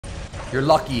You're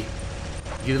lucky.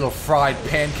 You little fried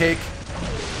pancake.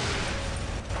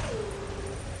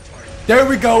 There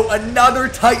we go. Another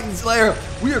Titan Slayer.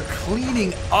 We are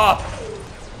cleaning up.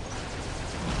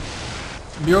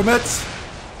 Myrmidons.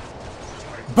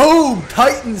 Boom!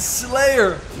 Titan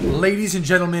Slayer! Ladies and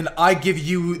gentlemen, I give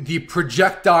you the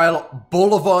Projectile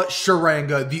Bulova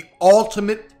Sharanga, the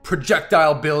ultimate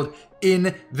projectile build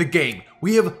in the game.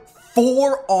 We have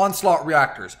 4 onslaught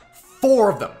reactors. 4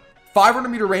 of them. 500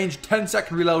 meter range,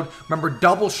 10-second reload. Remember,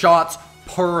 double shots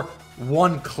per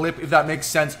 1 clip, if that makes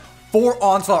sense. 4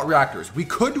 onslaught reactors. We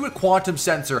could do a quantum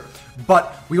sensor,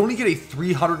 but we only get a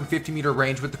 350 meter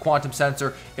range with the quantum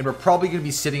sensor, and we're probably going to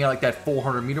be sitting at like that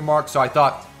 400 meter mark. So I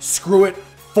thought, screw it,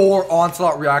 4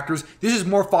 onslaught reactors. This is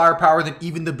more firepower than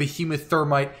even the behemoth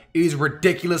thermite. It is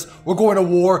ridiculous. We're going to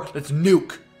war. Let's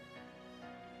nuke.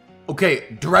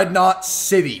 Okay, Dreadnought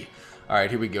City. All right,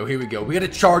 here we go. Here we go. We got to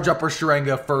charge up our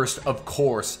Sharanga first, of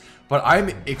course, but I'm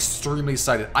extremely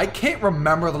excited. I can't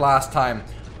remember the last time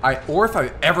or if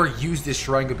I've ever used this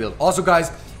Sharanga build. Also,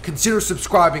 guys, consider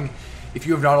subscribing if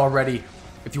you have not already,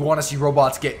 if you want to see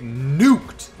robots get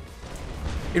nuked.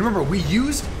 And remember, we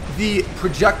used the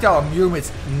projectile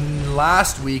Myrmidons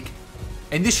last week,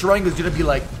 and this Sharanga is going to be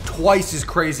like twice as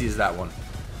crazy as that one.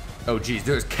 Oh, geez,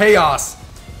 there's chaos.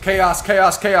 Chaos,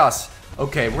 chaos, chaos.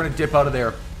 Okay, we're going to dip out of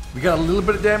there. We got a little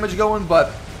bit of damage going,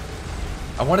 but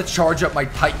I want to charge up my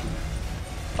Titan.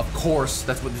 Of course,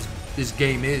 that's what this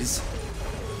game is.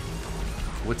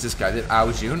 What's this guy? That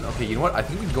Aojun? Okay, you know what? I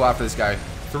think we can go after this guy.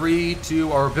 3,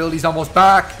 2, our ability's almost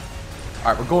back.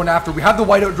 Alright, we're going after. We have the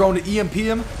whiteout drone to EMP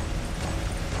him.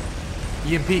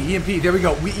 EMP. There we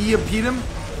go. We EMP'd him.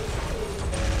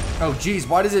 Oh, geez.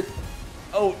 Why does it...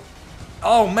 Oh,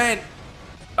 man.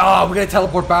 Oh, we gotta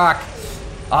teleport back.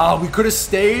 We could have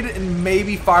stayed and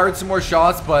maybe fired some more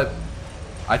shots, but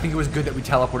I think it was good that we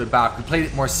teleported back. We played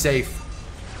it more safe.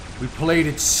 We played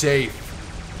it safe.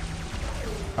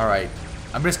 Alright.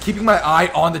 I'm just keeping my eye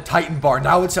on the Titan bar.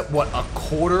 Now it's at, what, a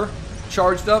quarter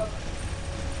charged up?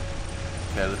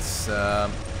 Okay, let's, I'm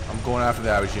going after the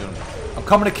Aojun. I'm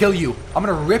coming to kill you. I'm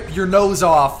gonna rip your nose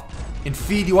off and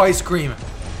feed you ice cream.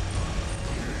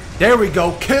 There we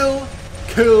go. Kill,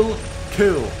 kill,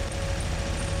 kill.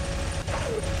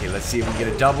 Okay, let's see if we can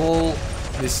get a double.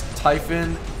 This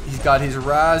Typhon, he's got his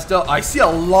Razda. I see a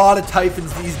lot of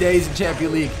Typhons these days in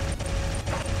Champion League.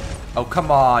 Oh,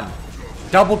 come on.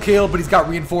 Double kill, but he's got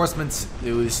reinforcements.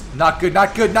 It was not good,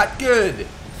 not good, not good.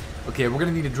 Okay, we're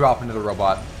gonna need to drop another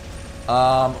robot.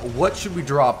 What should we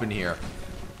drop in here?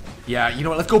 Yeah, you know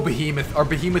what? Let's go Behemoth, our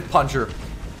Behemoth Puncher.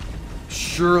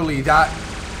 Surely that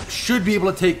should be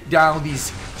able to take down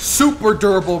these super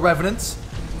durable Revenants.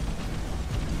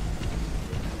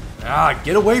 Ah,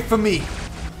 get away from me.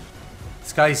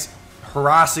 This guy's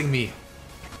harassing me.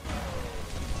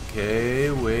 Okay,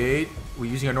 wait.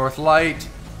 We're using our North Light.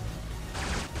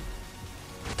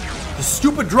 The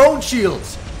stupid drone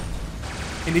shields.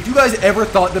 And if you guys ever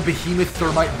thought the Behemoth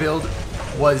Thermite build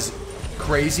was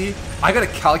crazy, I gotta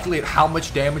calculate how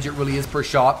much damage it really is per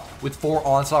shot with 4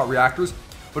 onslaught reactors.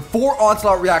 But 4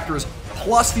 onslaught reactors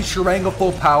plus the Sharanga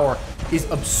full power is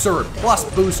absurd. Plus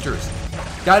boosters.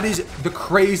 That is the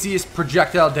craziest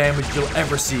projectile damage you'll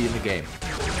ever see in the game.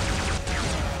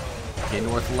 Okay,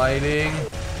 North Lighting.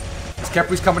 This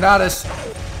Kepri's coming at us.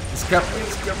 This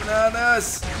Kepri's coming at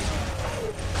us.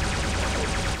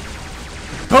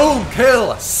 Boom!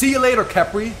 Kill! See you later,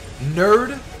 Kepri.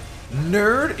 Nerd.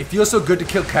 Nerd. It feels so good to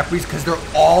kill Kepris because they're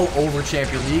all over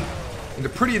Champion League. And they're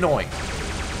pretty annoying.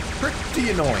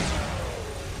 Pretty annoying.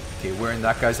 Okay, wearing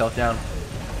that guy's health down.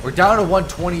 We're down to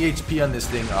 120 HP on this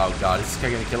thing. Oh, God. Is this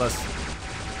guy going to kill us?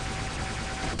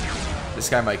 This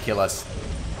guy might kill us.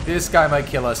 This guy might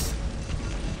kill us.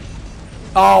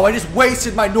 Oh, I just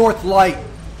wasted my North Light.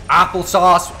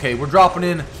 Applesauce. Okay, we're dropping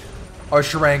in our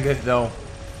Sharanga, though.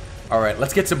 Alright,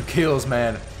 let's get some kills,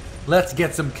 man. Let's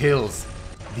get some kills.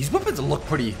 These weapons look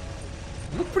pretty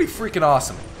freaking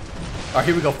awesome. Alright,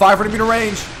 here we go. 500 meter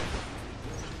range.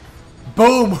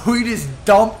 Boom! We just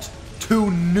dumped 2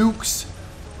 nukes.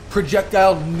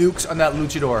 Projectile nukes on that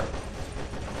Luchador.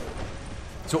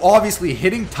 So obviously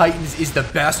hitting Titans is the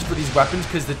best for these weapons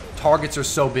because the targets are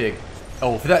so big.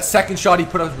 Oh, for that second shot he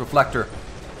put out his reflector.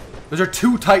 Those are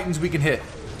 2 Titans we can hit.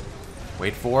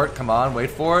 Wait for it. Come on,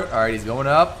 wait for it. Alright, he's going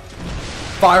up.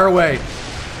 Fire away.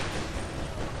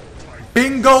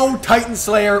 Bingo, Titan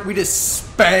Slayer. We just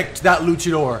spanked that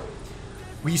Luchador.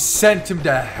 We sent him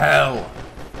to hell.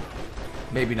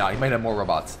 Maybe not. He might have more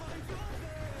robots.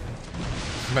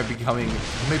 He might be coming,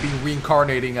 maybe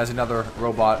reincarnating as another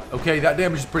robot. Okay, that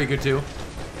damage is pretty good too.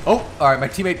 Oh, alright, my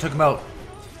teammate took him out.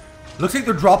 Looks like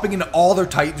they're dropping into all their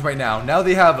Titans right now. Now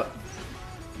they have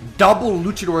double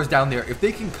luchadors down there. If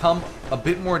they can come a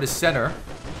bit more into center.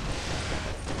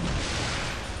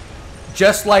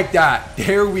 Just like that.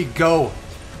 There we go.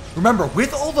 Remember,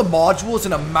 with all the modules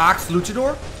and a max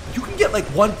luchador, you can get like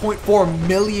 1.4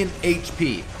 million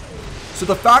HP. So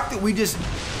the fact that we just...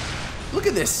 Look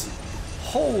at this.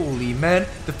 Holy man.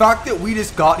 The fact that we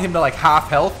just got him to like half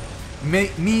health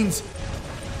means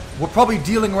we're probably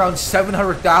dealing around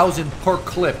 700,000 per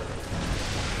clip.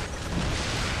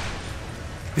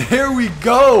 There we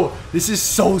go. This is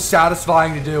so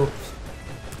satisfying to do.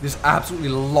 Just absolutely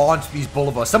launch these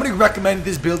Bulova. Somebody recommended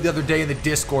this build the other day in the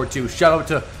Discord too. Shout out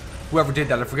to whoever did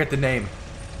that. I forget the name.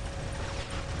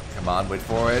 Come on, wait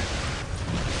for it.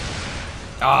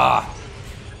 Ah.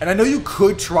 And I know you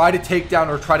could try to take down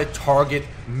or try to target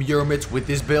Myrmids with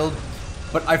this build,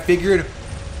 but I figured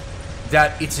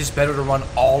that it's just better to run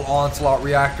all onslaught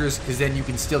reactors, because then you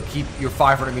can still keep your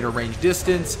 500 meter range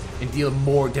distance and deal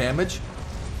more damage.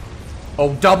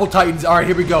 Oh, double titans. All right,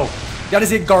 here we go. That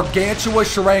is a gargantua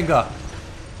Sharanga.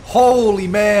 Holy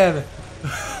man.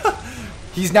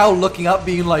 He's now looking up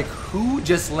being like, who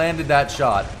just landed that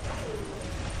shot?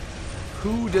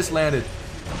 Who just landed?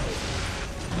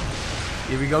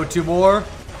 Here we go, 2 more.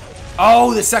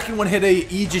 Oh, the second one hit a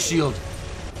Aegis shield.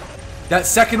 That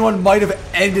second one might have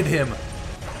ended him.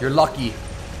 You're lucky,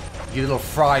 you little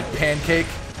fried pancake.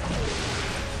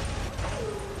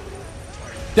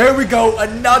 There we go,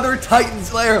 another Titan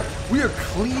Slayer. We are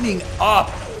cleaning up.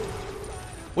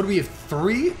 What do we have,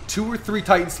 3? 2 or 3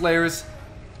 Titan Slayers?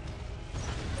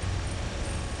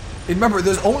 And remember,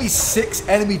 there's only 6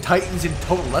 enemy Titans in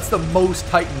total. That's the most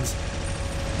Titans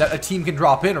that a team can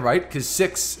drop in, right? Because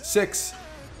 6.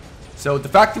 So the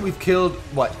fact that we've killed,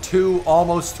 what, 2,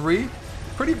 almost 3?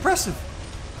 Pretty impressive.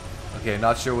 Okay,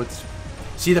 not sure what's...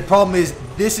 See, the problem is,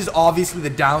 this is obviously the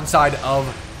downside of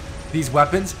these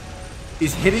weapons,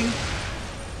 is hitting...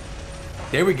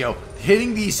 There we go.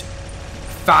 Hitting these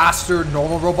faster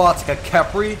normal robots like a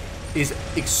Kepri is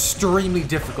extremely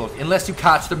difficult, unless you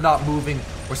catch them not moving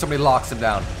or somebody locks them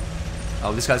down.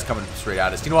 Oh, this guy's coming straight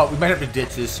at us. You know what? We might have to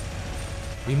ditch this.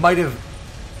 We might have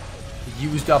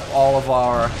used up all of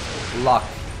our luck.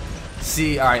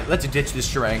 See, alright, let's ditch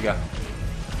this Sharanga.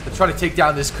 Let's try to take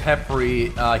down this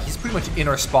Kepri. He's pretty much in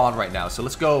our spawn right now. So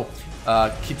let's go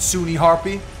Kitsune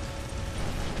Harpy.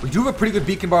 We do have a pretty good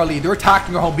beacon bar lead. They're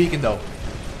attacking our home beacon though.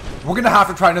 We're going to have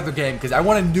to try another game because I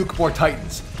want to nuke more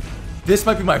Titans. This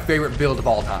might be my favorite build of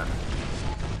all time.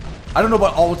 I don't know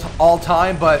about all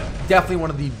time, but definitely one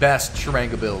of the best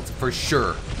Sharanga builds for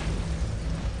sure.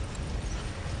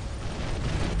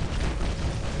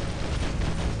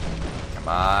 Come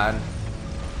on.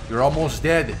 You're almost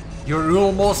dead. You're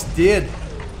almost dead.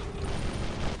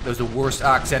 That was the worst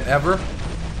accent ever.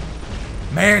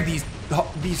 Man, these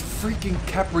freaking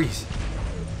Kepris.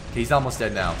 Okay, he's almost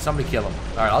dead now. Somebody kill him.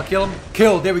 Alright, I'll kill him.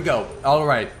 Kill. There we go.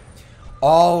 Alright.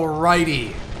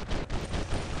 Alrighty.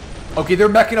 Okay, they're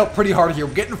meching out pretty hard here.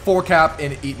 We're getting 4 cap,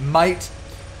 and it might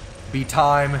be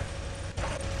time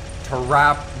to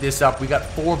wrap this up. We got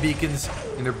 4 beacons,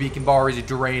 and their beacon bar is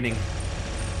draining.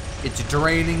 It's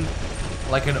draining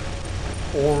like an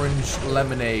orange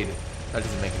lemonade. That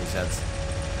doesn't make any sense.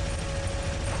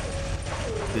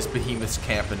 This behemoth's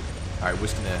camping. Alright, we're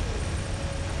just gonna...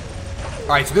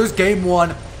 Alright, so there's game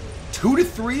 1. 2 to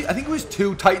 3? I think it was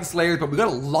 2 Titan Slayers, but we got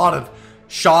a lot of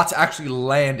shots actually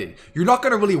landed. You're not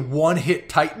gonna really one-hit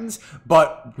Titans,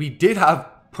 but we did have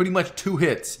pretty much 2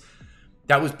 hits.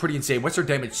 That was pretty insane. What's our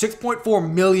damage?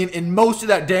 6.4 million, and most of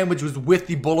that damage was with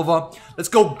the Bulova. Let's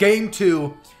go game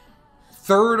 2.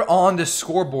 3rd on the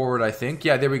scoreboard, I think.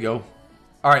 Yeah, there we go.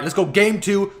 Alright, let's go game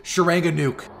 2, Sharanga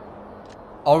Nuke.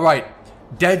 Alright,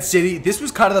 Dead City. This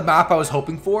was kind of the map I was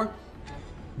hoping for,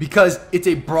 because it's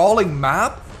a brawling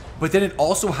map, but then it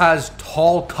also has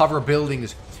tall cover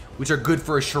buildings, which are good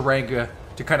for a Sharanga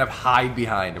to kind of hide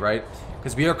behind, right?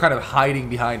 Because we are kind of hiding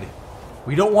behind it.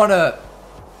 We don't want to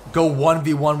go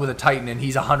 1v1 with a Titan and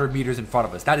he's 100 meters in front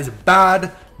of us. That is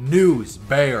bad news,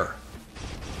 bear.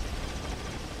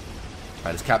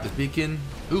 Alright, let's cap this beacon.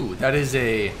 Ooh, that is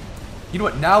a... You know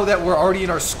what, now that we're already in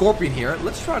our Scorpion here,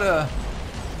 let's try to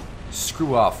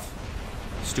screw off.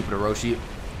 Stupid Orochi.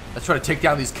 Let's try to take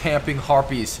down these camping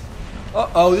Harpies.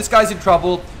 Uh-oh, this guy's in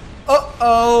trouble.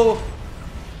 Uh-oh.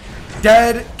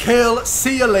 Dead, kill,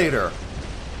 see you later.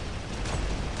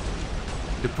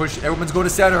 To push, everyone's going to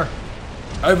center.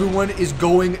 Everyone is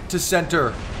going to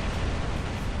center.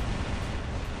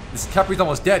 This Capri's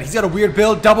almost dead. He's got a weird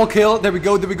build, double kill. There we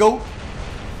go, there we go.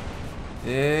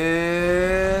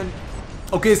 And...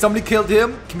 Okay, somebody killed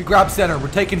him. Can we grab center? We're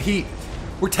taking heat.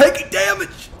 We're taking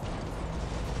damage.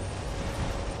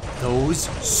 Those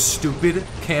stupid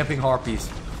camping Harpies.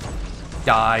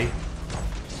 Die.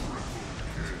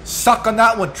 Suck on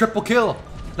that one. Triple kill.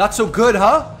 Not so good,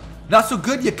 huh? Not so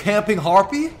good, you camping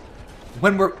harpy?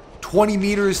 When we're 20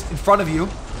 meters in front of you.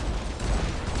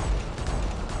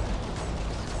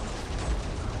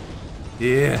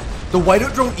 Yeah. The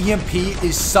whiteout drone EMP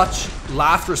is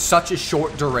lasts for such a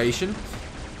short duration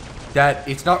that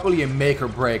it's not really a make or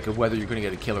break of whether you're going to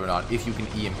get a kill or not if you can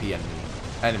EMP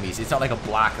enemies. It's not like a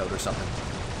blackout or something.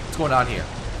 What's going on here?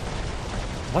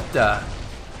 What the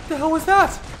hell was that?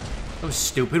 That was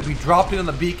stupid. We dropped it on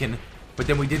the beacon, but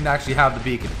then we didn't actually have the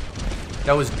beacon.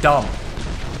 That was dumb.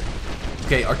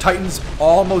 Okay, our Titan's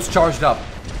almost charged up.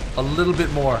 A little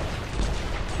bit more.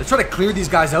 Let's try to clear these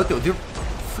guys out, though. They're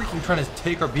freaking trying to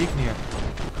take our beacon here.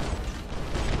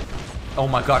 Oh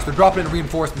my gosh, they're dropping in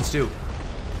reinforcements, too.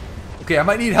 Okay, I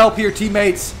might need help here,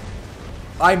 teammates.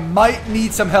 I might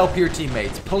need some help here,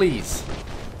 teammates. Please.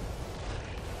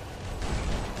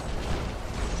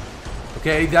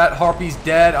 Okay, that harpy's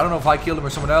dead. I don't know if I killed him or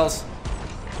someone else.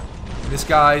 This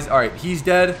guy's... Alright, he's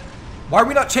dead. Why are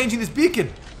we not changing this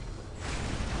beacon?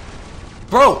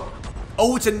 Bro!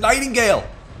 Oh, it's a nightingale!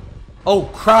 Oh,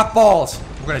 crap balls.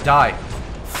 We're gonna die.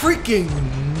 Freaking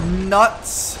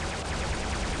nuts.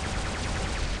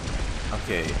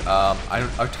 Okay,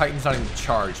 our Titan's not even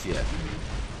charged yet.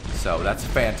 So, that's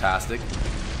fantastic.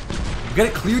 We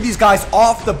gotta clear these guys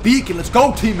off the beacon. Let's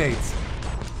go, teammates!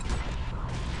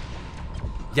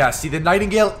 Yeah, see, the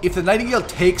Nightingale, if the Nightingale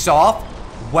takes off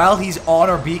while he's on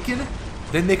our beacon,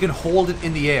 then they can hold it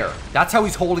in the air. That's how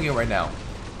he's holding it right now.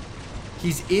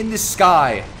 He's in the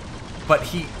sky, but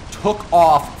he took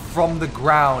off from the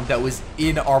ground that was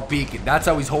in our beacon. That's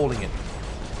how he's holding it.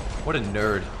 What a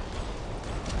nerd.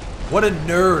 What a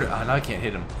nerd. Oh, now I can't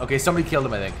hit him. Okay, somebody killed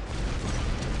him, I think.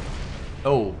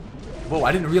 Oh. Whoa,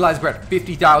 I didn't realize we're at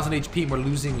 50,000 HP and we're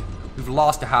losing. We've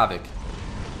lost to Havoc.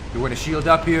 We're going to shield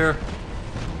up here.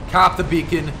 Cap the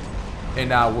beacon. And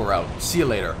now we're out. See you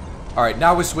later. Alright,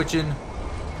 now we're switching.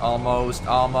 Almost.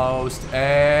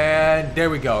 And there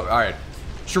we go. Alright.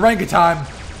 Sharanga time.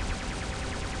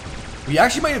 We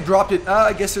actually might have dropped it.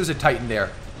 I guess there's a Titan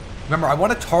there. Remember, I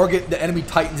want to target the enemy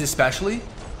Titans especially.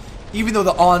 Even though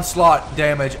the onslaught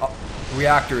damage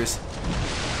reactors.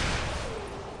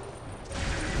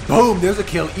 Boom, there's a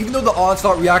kill. Even though the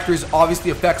onslaught reactors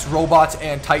obviously affects robots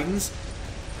and Titans,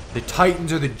 the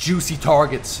Titans are the juicy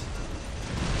targets.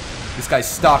 This guy's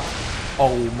stuck.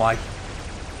 Oh my.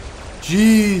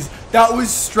 Jeez. That was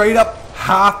straight up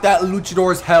half that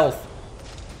luchador's health.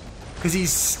 Because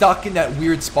he's stuck in that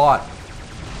weird spot.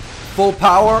 Full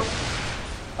power.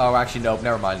 Oh, actually, nope.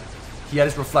 Never mind. He had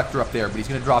his reflector up there, but he's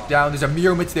going to drop down. There's a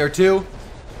Miromits there, too.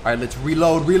 Alright, let's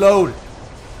reload. Reload.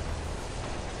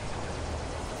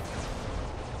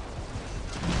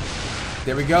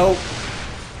 There we go.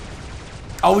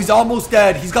 Oh, he's almost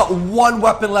dead. He's got one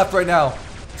weapon left right now.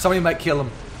 Somebody might kill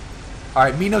him.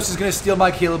 Alright, Minos is going to steal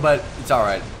my kill, but it's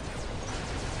alright.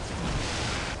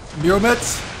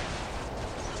 Miromits.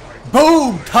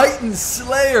 Boom! Titan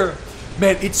Slayer!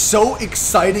 Man, it's so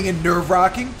exciting and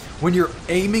nerve-wracking when you're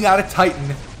aiming at a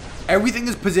Titan. Everything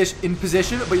is in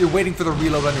position, but you're waiting for the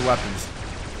reload on your weapons.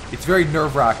 It's very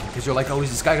nerve-wracking because you're like, oh, is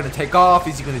this guy going to take off?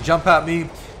 Is he going to jump at me?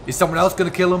 Is someone else going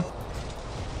to kill him?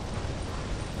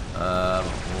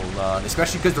 Hold on.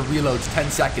 Especially because the reload's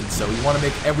 10 seconds, so you want to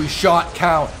make every shot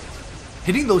count.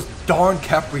 Hitting those darn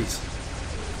Kepris.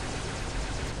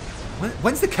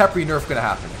 When's the Kepri nerf going to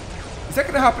happen? Is that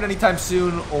going to happen anytime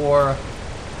soon, or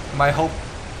am I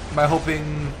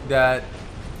hoping that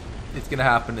it's going to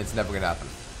happen? It's never going to happen.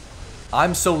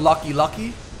 I'm so lucky.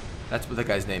 That's what the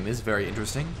guy's name is. Very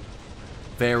interesting.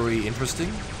 Very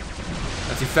interesting.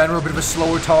 That's Fenrir, a bit of a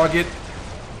slower target.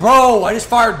 Bro, I just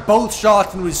fired both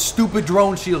shots into his stupid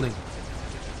drone shielding.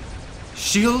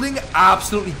 Shielding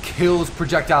absolutely kills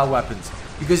projectile weapons.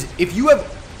 Because if you have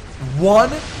 1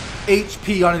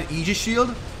 HP on an Aegis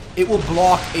shield, it will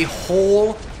block a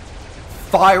whole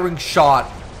firing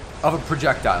shot of a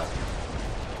projectile.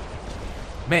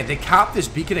 Man, they capped this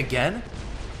beacon again?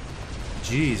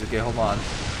 Jeez, okay, hold on.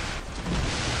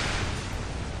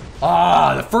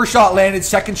 Ah, the first shot landed,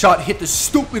 second shot hit the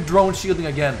stupid drone shielding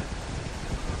again.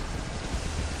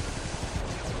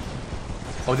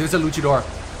 Oh, there's a luchador.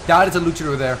 That is a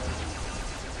luchador there.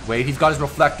 Wait, he's got his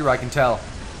reflector, I can tell.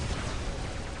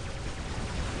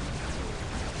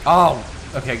 Oh,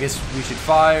 okay, I guess we should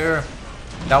fire.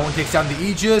 That one takes down the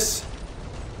Aegis.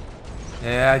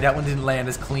 Yeah, that one didn't land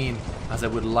as clean as I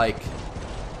would like.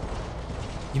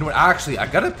 You know what, actually, I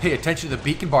gotta pay attention to the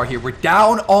beacon bar here. We're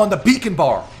down on the beacon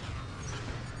bar.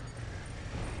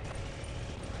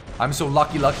 I'm so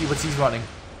lucky. What's he running?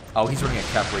 Oh, he's running a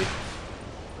Capri.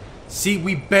 See,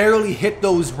 we barely hit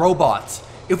those robots.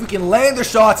 If we can land the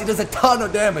shots, it does a ton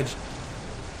of damage.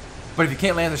 But if you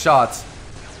can't land the shots,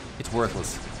 it's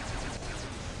worthless.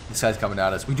 This guy's coming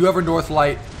at us. We do have our north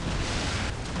light.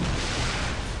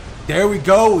 There we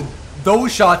go.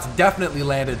 Those shots definitely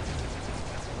landed.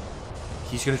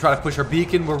 He's going to try to push our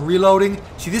beacon. We're reloading.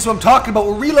 See, this is what I'm talking about.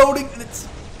 We're reloading. And it's...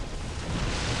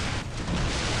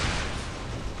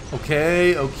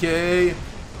 Okay, okay.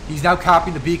 He's now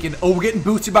capping the beacon. Oh, we're getting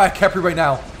boosted by a Kepri right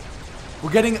now.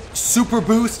 We're getting super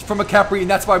boost from a Kepri, and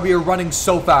that's why we are running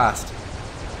so fast.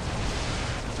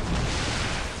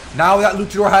 Now that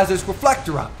Luchador has his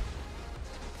reflector up.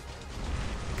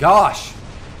 Gosh.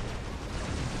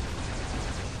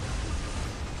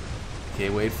 Okay,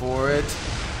 wait for it.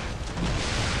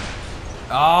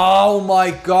 Oh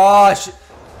my gosh.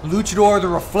 Luchador, the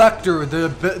reflector,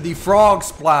 the frog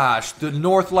splash, the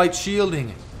north light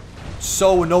shielding.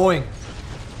 So annoying.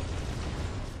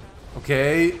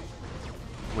 Okay.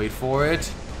 Wait for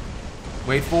it.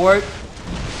 Wait for it.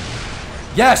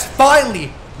 Yes,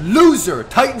 finally! Loser!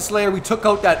 Titan Slayer, we took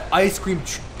out that ice cream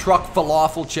truck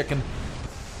falafel chicken.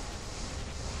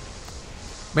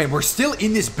 Man, we're still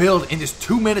in this build and there's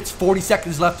 2 minutes 40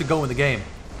 seconds left to go in the game.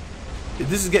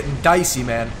 This is getting dicey,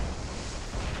 man.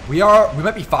 We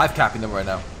might be 5 capping them right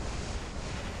now.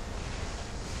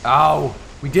 Ow.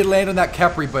 We did land on that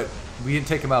Kepri, but we didn't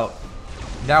take him out.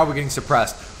 Now we're getting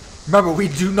suppressed. Remember, we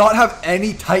do not have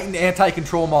any Titan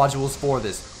anti-control modules for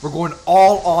this. We're going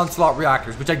all onslaught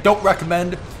reactors, which I don't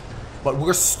recommend, but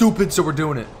we're stupid, so we're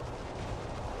doing it.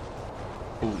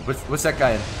 Ooh, what's that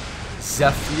guy in?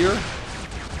 Zephyr?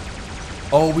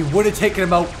 Oh, we would have taken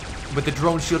him out, but the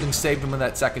drone shielding saved him in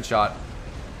that second shot.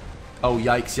 Oh,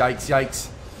 yikes, yikes, yikes.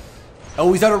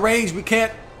 Oh, he's out of range. We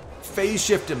can't phase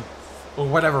shift him. Or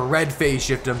whatever, red phase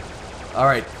shift him.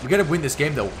 Alright, we gotta win this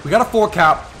game, though. We got a 4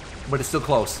 cap, but it's still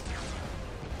close.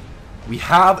 We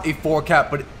have a 4 cap,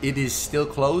 but it is still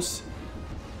close.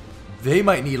 They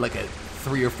might need like a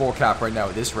 3 or 4 cap right now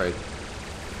at this rate.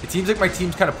 It seems like my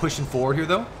team's kind of pushing forward here,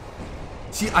 though.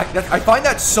 See, I find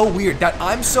that so weird that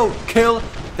I'm so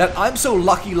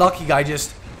lucky I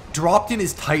just dropped in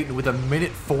his Titan with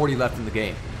 1:40 left in the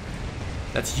game.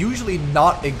 That's usually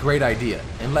not a great idea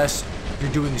unless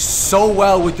you're doing so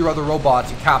well with your other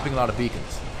robots and capping a lot of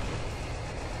beacons.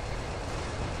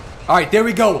 Alright, there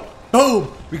we go.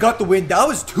 Boom! We got the win. That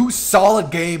was 2 solid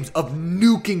games of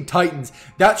nuking Titans.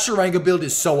 That Sharanga build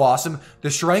is so awesome. The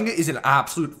Sharanga is an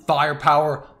absolute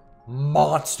firepower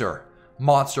monster.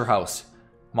 Monster House.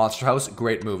 Monster House,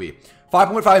 great movie.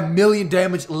 5.5 million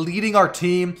damage, leading our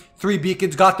team. 3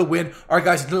 beacons, got the win. Alright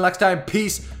guys, until next time,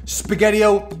 peace.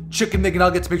 Spaghetti-o, chicken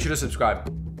McNuggets. Make sure to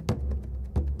subscribe.